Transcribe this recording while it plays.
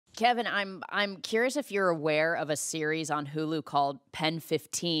Kevin, I'm curious if you're aware of a series on Hulu called Pen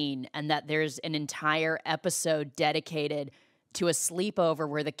 15, and that there's an entire episode dedicated to a sleepover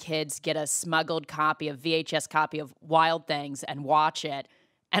where the kids get a smuggled copy, a VHS copy of Wild Things and watch it.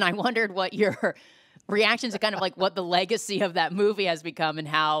 And I wondered what your reactions to kind of like what the legacy of that movie has become and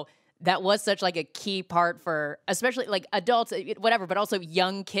how that was such like a key part for especially like adults, whatever, but also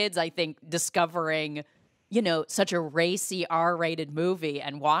young kids, I think, discovering, such a racy R-rated movie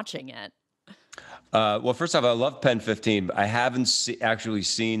and watching it. Well, first off, I love Pen 15. But I haven't actually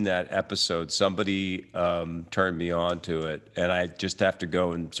seen that episode. Somebody turned me on to it, and I just have to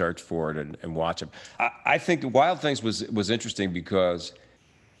go and search for it and watch it. I think Wild Things was interesting because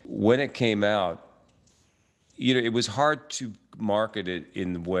when it came out, it was hard to market it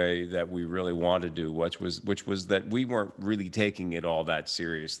in the way that we really wanted to, which was that we weren't really taking it all that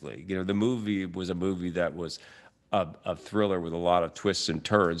seriously. The movie was a movie that was a thriller with a lot of twists and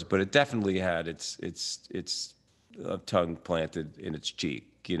turns, but it definitely had its tongue planted in its cheek.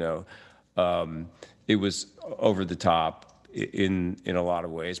 It was over the top in a lot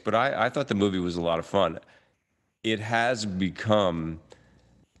of ways, but I thought the movie was a lot of fun. It has become.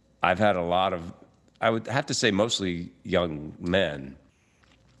 I've had a lot of. I would have to say mostly young men,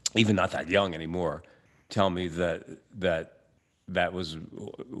 even not that young anymore, tell me that was,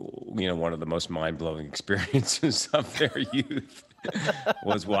 one of the most mind-blowing experiences of their youth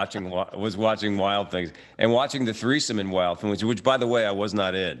was watching Wild Things and watching the threesome in Wild Things, which, by the way, I was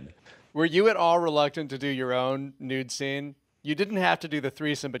not in. Were you at all reluctant to do your own nude scene? You didn't have to do the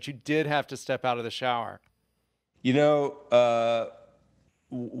threesome, but you did have to step out of the shower.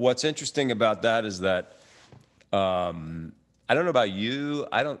 What's interesting about that is that I don't know about you.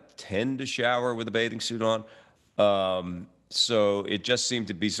 I don't tend to shower with a bathing suit on. So it just seemed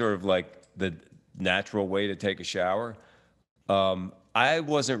to be sort of like the natural way to take a shower. I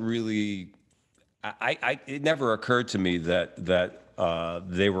wasn't really. It never occurred to me that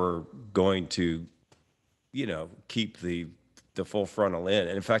they were going to, keep the full frontal in.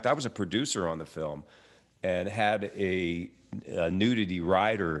 And in fact, I was a producer on the film, and had a nudity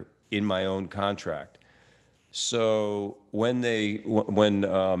rider in my own contract. So when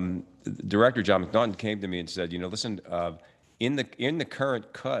director John McNaughton came to me and said, listen, in the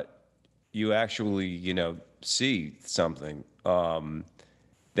current cut, you actually, see something.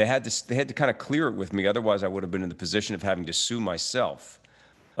 They had to kind of clear it with me, otherwise I would have been in the position of having to sue myself.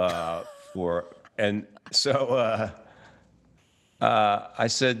 And so I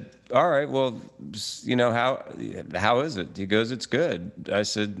said, all right, well, how is it? He goes, it's good. I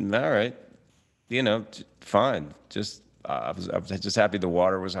said, all right, fine. Just I was just happy the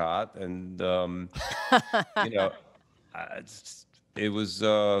water was hot, and it was.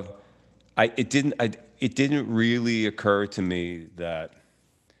 It didn't really occur to me that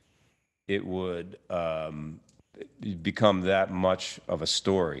it would become that much of a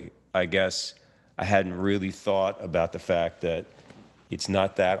story. I guess I hadn't really thought about the fact that it's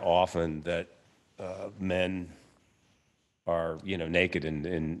not that often that men are, naked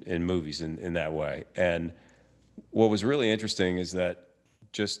in movies in that way. And what was really interesting is that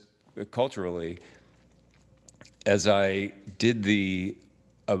just culturally, as I did I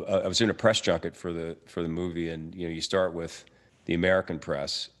was doing a press junket for the movie, and you start with the American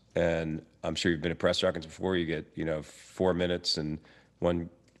press, and I'm sure you've been at press junkets before. You get 4 minutes, and one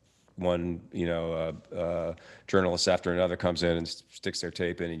journalist after another comes in and sticks their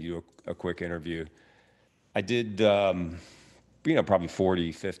tape in, and you do a quick interview. I did probably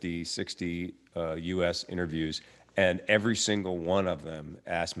 40, 50, 60 U.S. interviews, and every single one of them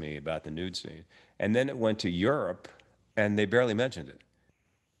asked me about the nude scene. And then it went to Europe, and they barely mentioned it.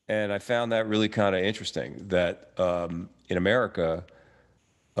 And I found that really kind of interesting, that in America,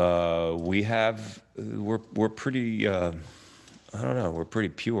 we're pretty, we're pretty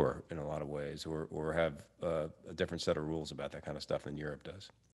pure in a lot of ways, or have a different set of rules about that kind of stuff than Europe does.